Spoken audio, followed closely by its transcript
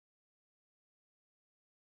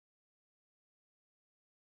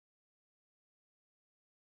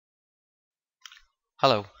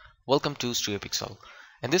Hello, welcome to Studio Pixel.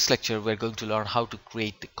 In this lecture, we're going to learn how to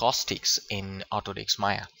create the caustics in Autodesk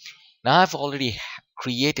Maya. Now, I've already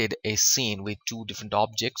created a scene with two different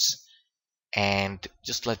objects, and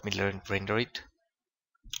just let me render it.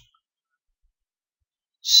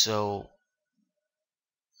 So,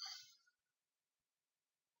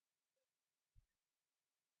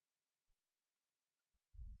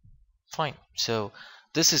 fine. So,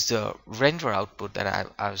 this is the render output that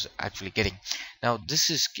I was actually getting. Now, this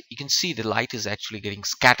is you can see the light is actually getting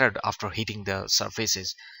scattered after hitting the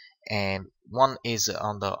surfaces, and one is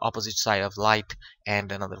on the opposite side of light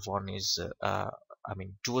and another one is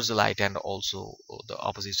towards the light and also the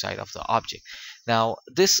opposite side of the object. Now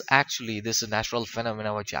this is a natural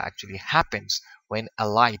phenomena which actually happens when a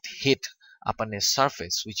light hit upon a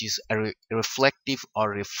surface which is reflective or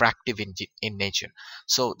refractive in nature.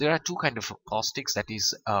 So there are two kind of caustics that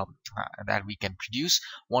we can produce.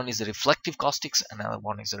 One is a reflective caustics, another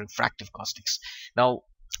one is a refractive caustics. Now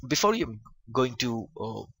before you going to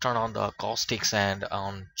turn on the caustics and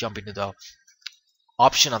jump into the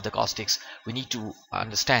option of the caustics, we need to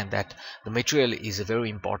understand that the material is a very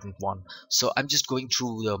important one. So I'm just going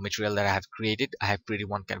through the material that I have created. I have created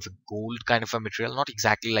one kind of a gold kind of a material, not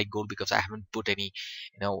exactly like gold because I haven't put any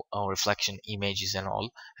reflection images and all.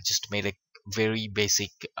 I just made a very basic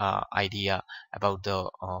idea about the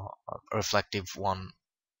reflective one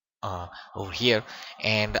over here,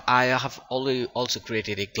 and I have already also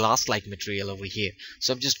created a glass like material over here.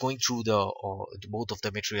 So I'm just going through both of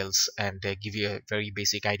the materials and give you a very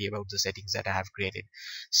basic idea about the settings that I have created.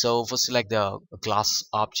 So first select the glass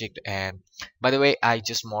object, and by the way I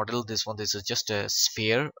just modeled this one. This is just a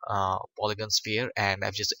sphere, polygon sphere, and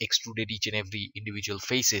I've just extruded each and every individual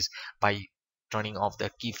faces by turning off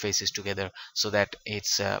the key faces together so that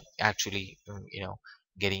it's actually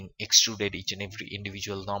getting extruded each and every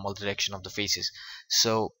individual normal direction of the faces.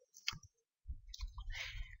 So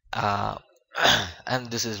uh,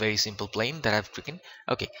 and this is very simple plane that I've taken.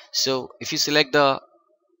 Okay, so if you select the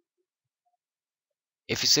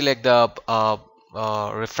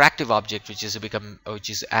refractive object, which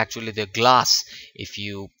is actually the glass, if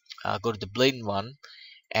you go to the blend one,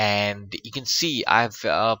 and you can see I've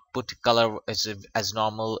put color as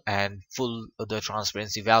normal and full of the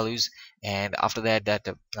transparency values, and after that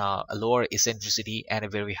a lower eccentricity and a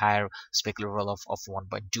very higher specular roll of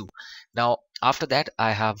 1.2. Now after that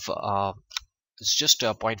I have it's just a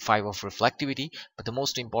zero point 0.5 of reflectivity, but the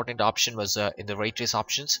most important option was in the ray trace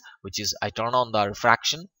options, which is I turn on the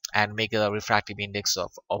refraction and make a refractive index of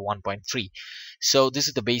 1.3. So this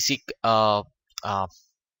is the basic uh,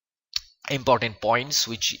 important points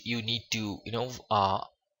which you need to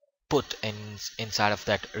put inside of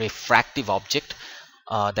that refractive object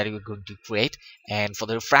that you're going to create. And for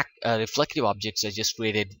the reflective objects, I just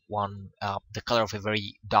created one the color of a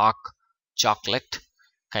very dark chocolate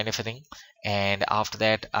kind of a thing, and after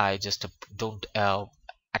that I just don't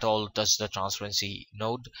at all touch the transparency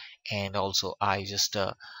node, and also I just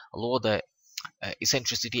lower the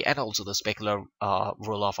eccentricity and also the specular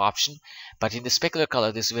roll off option. But in the specular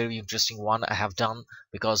color, this very interesting one I have done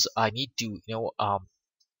because I need to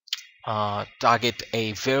target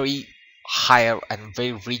a very higher and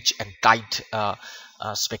very rich and tight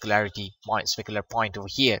specular point over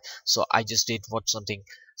here. So I just did something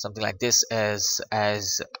like this,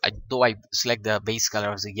 though I select the base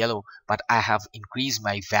color as a yellow, but I have increased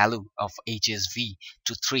my value of HSV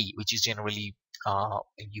to 3, which is generally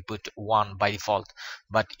you put 1 by default,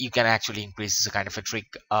 but you can actually increase. This is a kind of a trick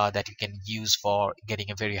that you can use for getting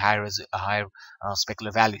a very higher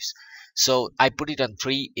specular values. So I put it on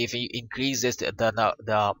 3. If you increase this,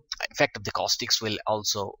 the effect of the caustics will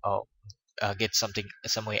also get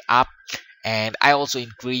some way up. And I also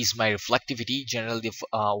increase my reflectivity. Generally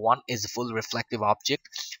one is a full reflective object,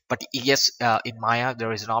 but yes, in Maya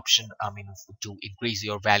there is an option, to increase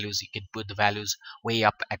your values. You can put the values way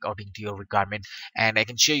up according to your requirement, and I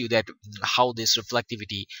can show you that how this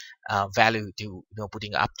reflectivity value to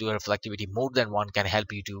putting up to a reflectivity more than one can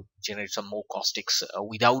help you to generate some more caustics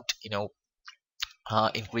without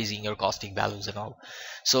increasing your caustic values and all.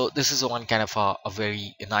 So this is one kind of a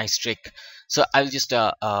very nice trick. So I'll just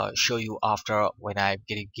show you after, when I'm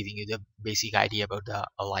giving you the basic idea about the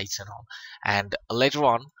lights and all. And later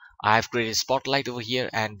on I've created a spotlight over here,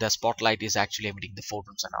 and the spotlight is actually emitting the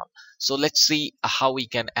photons and all. So let's see how we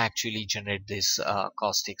can actually generate this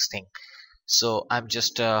caustics thing. So I'm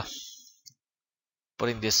just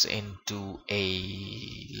putting this into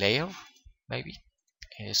a layer, maybe,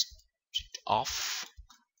 and just off.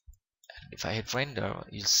 If I hit render,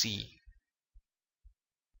 you'll see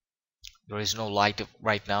there is no light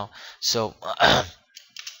right now. So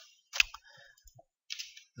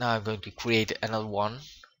Now I'm going to create another one,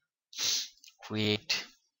 create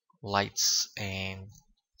lights and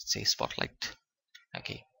say spotlight.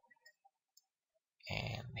 Okay,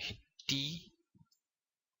 and hit T.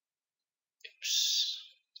 Oops.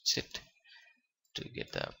 That's it to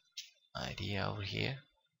get the idea over here.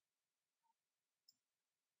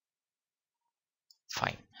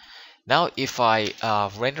 Fine. Now if I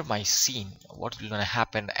render my scene, what is going to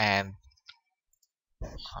happen? And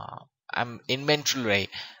uh, I'm in mental ray.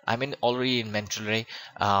 I'm in already in mental ray.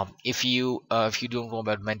 If you don't know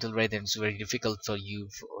about mental ray, then it's very difficult for you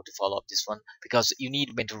to follow up this one, because you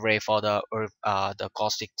need mental ray for the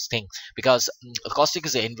caustics thing, because caustic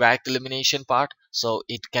is the indirect illumination part, so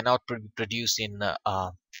it cannot produce in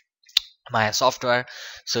Maya software.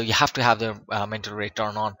 So you have to have the mental ray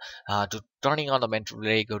turn on. To turning on the mental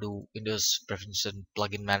ray, go to Windows Preferences and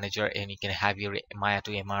Plugin Manager, and you can have your Maya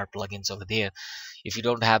to MR plugins over there. If you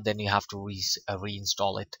don't have, then you have to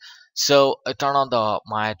reinstall it. So turn on the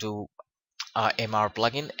Maya to MR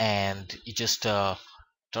plugin, and you just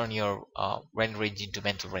turn your render engine to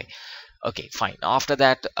mental ray. Okay, fine. After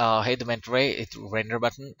that, hit the mental ray, hit the render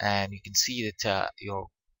button, and you can see that your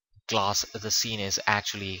glass, the scene is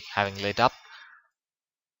actually having lit up.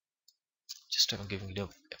 Just I'm giving you a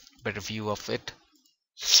better view of it.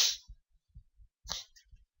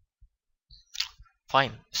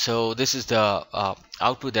 Fine. So this is the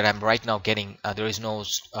output that I'm right now getting. There is no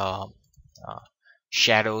uh,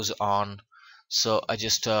 shadows on, so I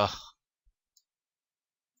just move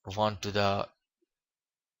on to the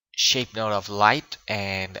shape node of light,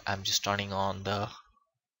 and I'm just turning on the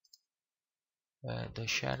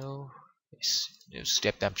shadow.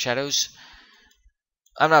 Step them shadows.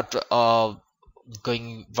 I'm not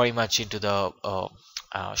going very much into the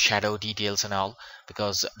shadow details and all,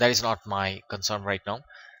 because that is not my concern right now.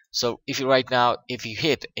 So if you right now, if you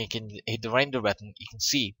can hit the render button, you can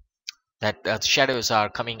see that the shadows are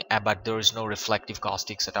coming, but there is no reflective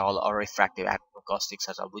caustics at all, or refractive caustics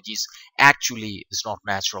at all, which is actually is not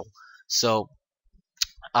natural. So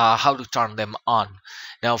how to turn them on?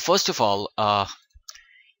 Now first of all,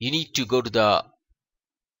 you need to go to the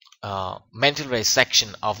mental ray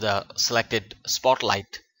section of the selected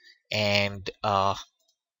spotlight, and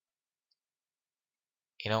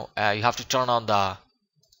you have to turn on the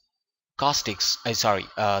caustics, sorry,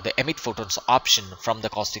 the emit photons option from the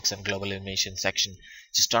caustics and global illumination section.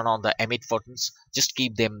 Just turn on the emit photons, just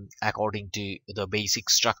keep them according to the basic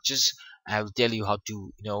structures. I will tell you how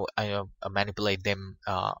to manipulate them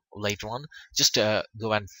later on. Just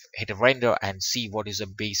go and hit a render and see what is a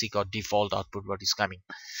basic or default output what is coming.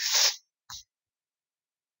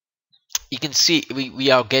 You can see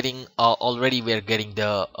we are getting already we are getting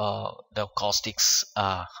the caustics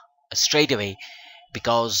straight away,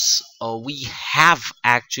 because we have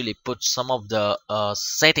actually put some of the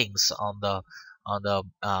settings on the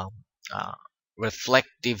uh,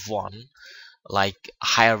 reflective one, like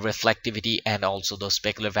higher reflectivity and also the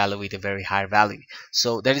specular value with a very high value.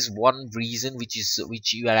 So that is one reason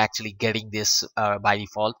which you are actually getting this by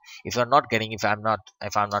default. If you're not getting, if I'm not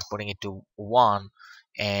putting it to 1,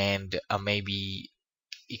 and maybe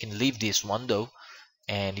you can leave this one though,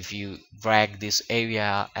 and if you drag this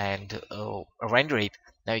area and render it,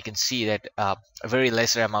 now you can see that a very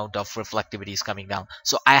lesser amount of reflectivity is coming down.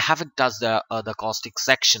 So I haven't touched the caustic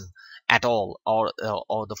section at all, or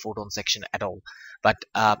the photon section at all. But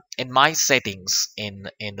in my settings, in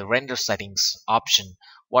the render settings option,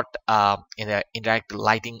 what in the indirect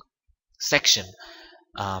lighting section,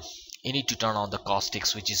 uh, you need to turn on the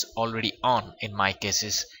caustics, which is already on in my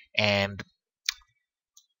cases. And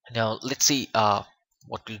now let's see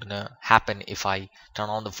what will gonna happen if I turn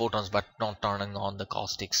on the photons but not turning on the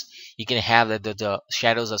caustics. You can have that the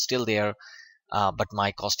shadows are still there, but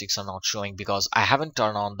my caustics are not showing because I haven't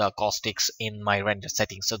turned on the caustics in my render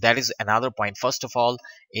settings. So that is another point. First of all,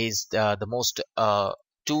 is the most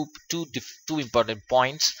two important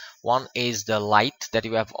points. One is the light that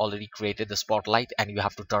you have already created, the spotlight, and you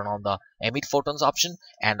have to turn on the emit photons option,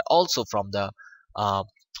 and also from the uh,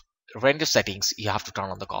 render settings you have to turn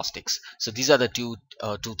on the caustics. So these are the two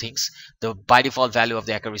things. The by default value of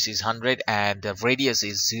the accuracy is 100 and the radius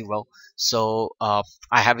is 0. So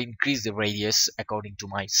I have increased the radius according to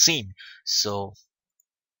my scene. So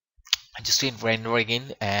I just hit render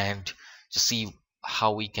again and just see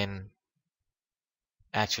how we can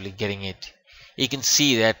actually getting it. You can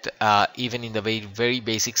see that even in the very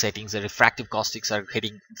basic settings, the refractive caustics are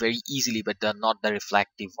hitting very easily, but they're not the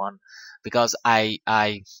reflective one, because I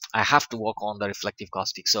have to work on the reflective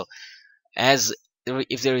caustic. So as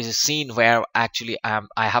if there is a scene where actually I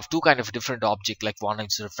have two kind of different object, like one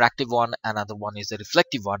is a refractive one, another one is a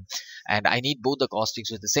reflective one, and I need both the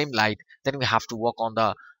caustics with the same light, then we have to work on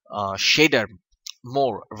the shader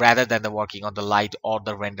more rather than the working on the light or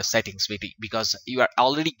the render settings, maybe because you are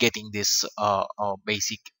already getting this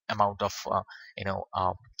basic amount of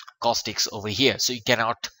caustics over here, so you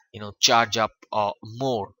cannot charge up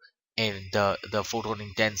more in the photon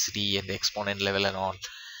intensity and the exponent level and all.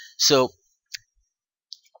 So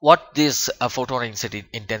what this photon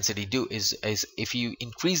intensity do is if you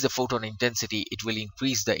increase the photon intensity, it will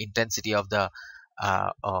increase the intensity of the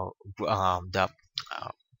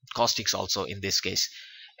caustics also in this case,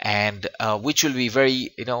 and which will be very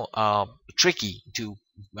tricky to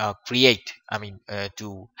create, I mean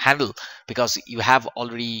to handle, because you have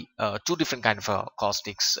already two different kind of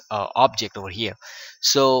caustics object over here.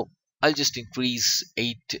 So I'll just increase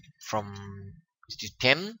 8 from to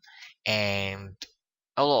 10, and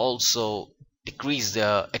I'll also decrease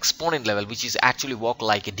the exponent level, which is actually work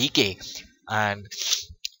like a decay, and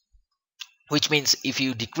which means if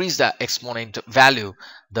you decrease the exponent value,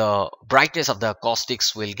 the brightness of the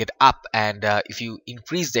caustics will get up, and if you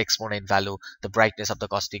increase the exponent value, the brightness of the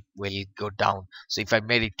caustic will go down. So if I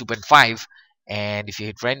made it 2.5, and if you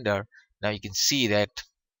hit render, now you can see that,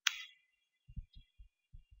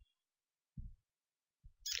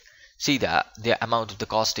 see that the amount of the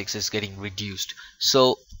caustics is getting reduced.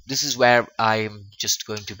 So this is where I'm just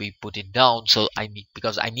going to be put it down. So I need,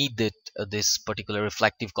 because I need that this particular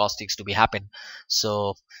reflective caustics to be happen.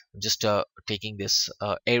 So I'm just taking this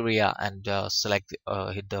area and select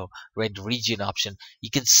hit the render region option. You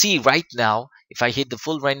can see right now if I hit the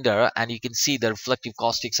full render, and you can see the reflective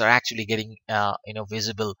caustics are actually getting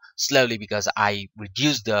visible slowly, because I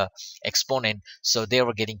reduced the exponent, so they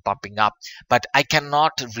were getting pumping up. But I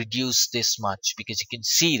cannot reduce this much, because you can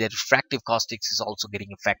see that refractive caustics is also getting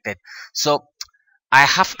affected. So I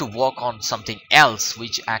have to work on something else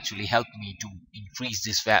which actually help me to increase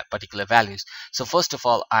these particular values. So first of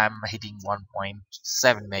all, I'm hitting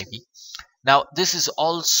 1.7 maybe. Now this is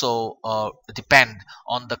also depend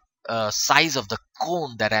on the size of the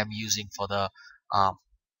cone that I'm using uh,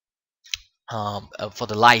 for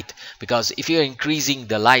the light, because if you're increasing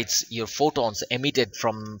the lights, your photons emitted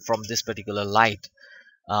from this particular light,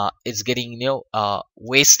 it's getting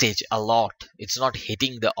wastage a lot, it's not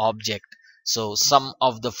hitting the object. So some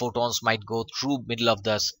of the photons might go through middle of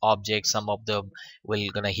this object, some of them will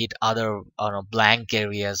gonna hit other blank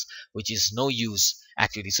areas, which is no use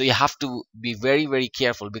actually. So you have to be very very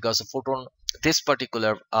careful, because the photon, this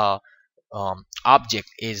particular object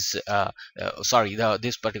is sorry,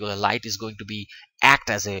 this particular light is going to be act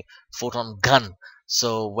as a photon gun,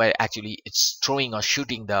 so where actually it's throwing or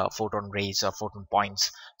shooting the photon rays or photon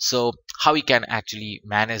points. So how you can actually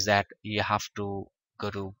manage that, you have to go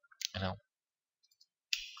to you know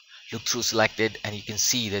look through selected, and you can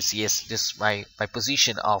see this, yes, this my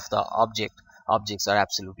position of the objects are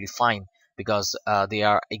absolutely fine, because they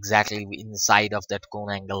are exactly inside of that cone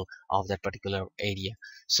angle of that particular area.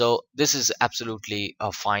 So this is absolutely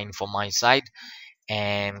fine for my side.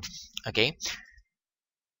 And okay,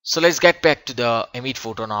 so let's get back to the emit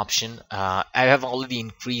photon option. I have already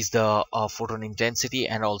increased the photon intensity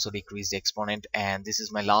and also decreased the exponent, and this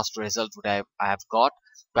is my last result what I have got.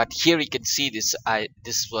 But here you can see this,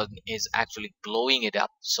 this one is actually blowing it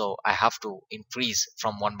up, so I have to increase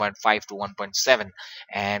from 1.5 to 1.7.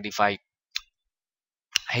 And if I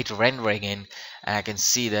hit render again, and I can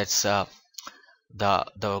see that's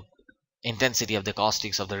the intensity of the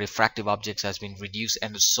caustics of the refractive objects has been reduced,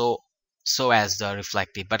 and so as the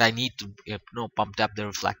reflective, but I need to pumped up the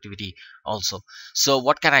reflectivity also. So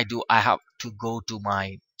what can I do? I have to go to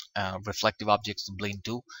my reflective objects to blend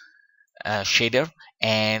 2 shader,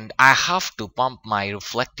 and I have to pump my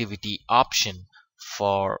reflectivity option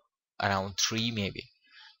for around 3 maybe.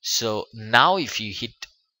 So now if you hit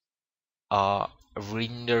uh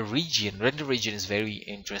render region is very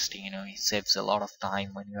interesting, it saves a lot of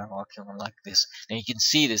time when you are working on like this. And you can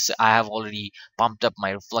see this, I have already pumped up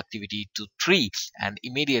my reflectivity to 3, and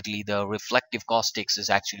immediately the reflective caustics is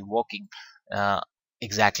actually working uh,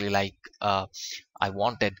 exactly like I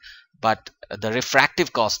wanted. But the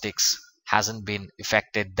refractive caustics hasn't been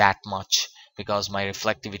affected that much, because my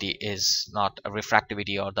reflectivity is not a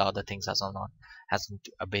refractivity, or the other things has not hasn't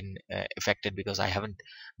been affected, because I haven't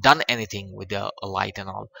done anything with the light and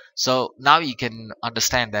all. So now you can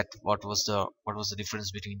understand that what was the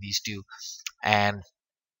difference between these two. And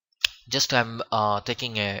just I'm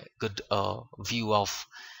taking a good view of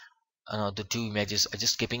the two images. I'm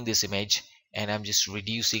just skipping this image, and I'm just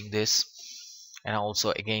reducing this, and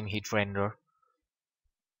also again hit render.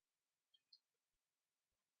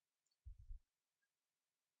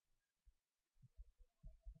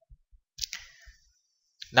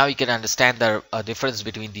 Now you can understand the difference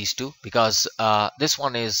between these two, because this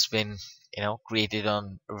one has been created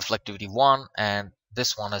on reflectivity 1, and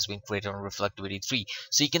this one has been created on reflectivity 3.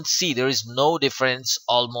 So you can see there is no difference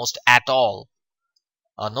almost at all.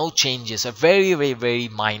 No changes, a very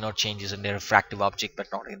minor changes in the refractive object but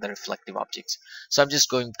not in the reflective objects. So I'm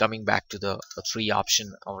just coming back to the three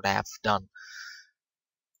option what I have done.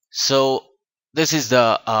 So this is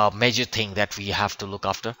the major thing that we have to look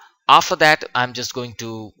after. After that, I'm just going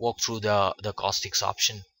to walk through the caustics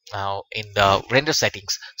option. Now in the render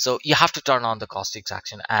settings, so you have to turn on the caustics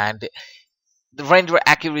action, and the render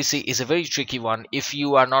accuracy is a very tricky one. If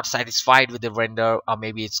you are not satisfied with the render, or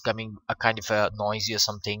maybe it's coming a kind of a noisy or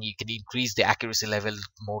something, you can increase the accuracy level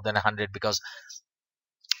more than 100, because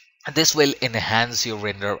this will enhance your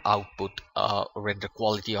render output, render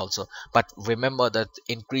quality also. But remember that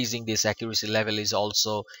increasing this accuracy level is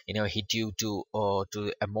also hit you to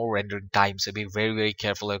a more rendering time, so be very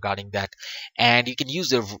careful regarding that. And you can use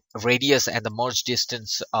the radius and the merge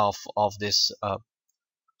distance of this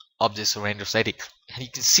render setting, and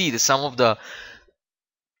you can see that some of the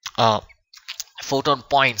uh, photon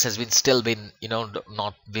points has been still been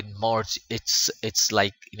not been merged. It's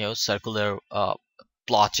like circular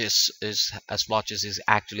blotches is as blotches is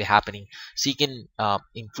actually happening. So you can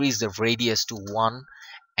increase the radius to 1,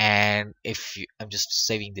 and if you, I'm just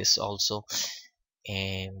saving this also,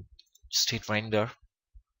 and just hit render,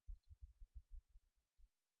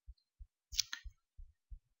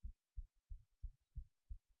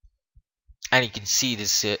 and you can see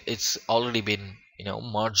this it's already been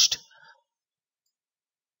merged.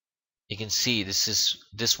 You can see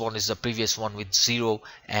this one is the previous one with 0,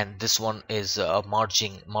 and this one is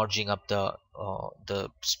merging up the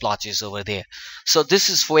splotches over there. So this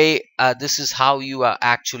is way this is how you are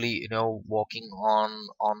actually working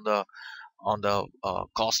on the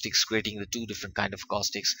caustics, creating the two different kind of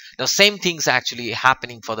caustics. The same things actually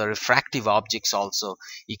happening for the refractive objects also.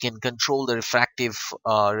 You can control the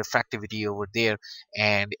refractivity over there,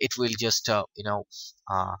 and it will just uh,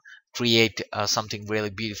 create something really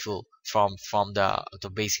beautiful from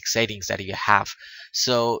the basic settings that you have.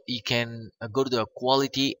 So you can go to the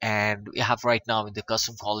quality, and we have right now in the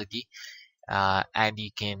custom quality, and you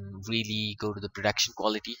can really go to the production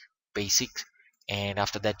quality basic, and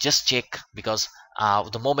after that just check, because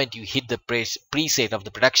the moment you hit the preset of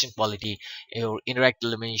the production quality, your indirect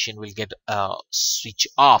illumination will get switch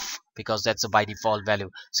off, because that's a by default value.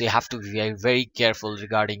 So you have to be very careful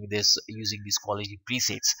regarding this using these quality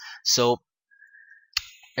presets. So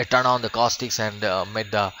turn on the caustics and made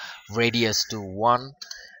the radius to 1,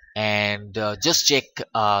 and just check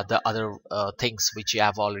the other things which you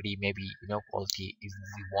have already, maybe quality if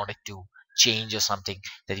you wanted to change or something,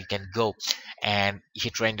 that you can go and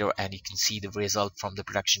hit render, and you can see the result from the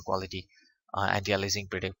production quality, anti-aliasing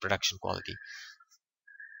production quality.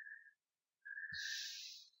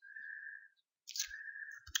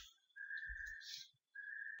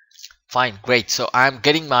 Fine, great. So I'm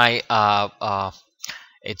getting my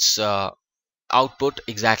it's output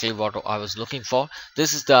exactly what I was looking for.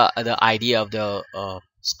 This is the idea of the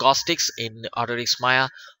caustics in Autodesk Maya.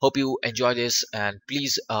 Hope you enjoy this, and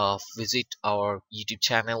please visit our YouTube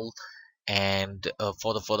channel, and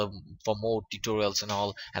for more tutorials and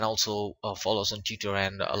all, and also follow us on Twitter,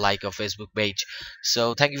 and like our Facebook page.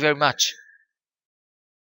 So thank you very much.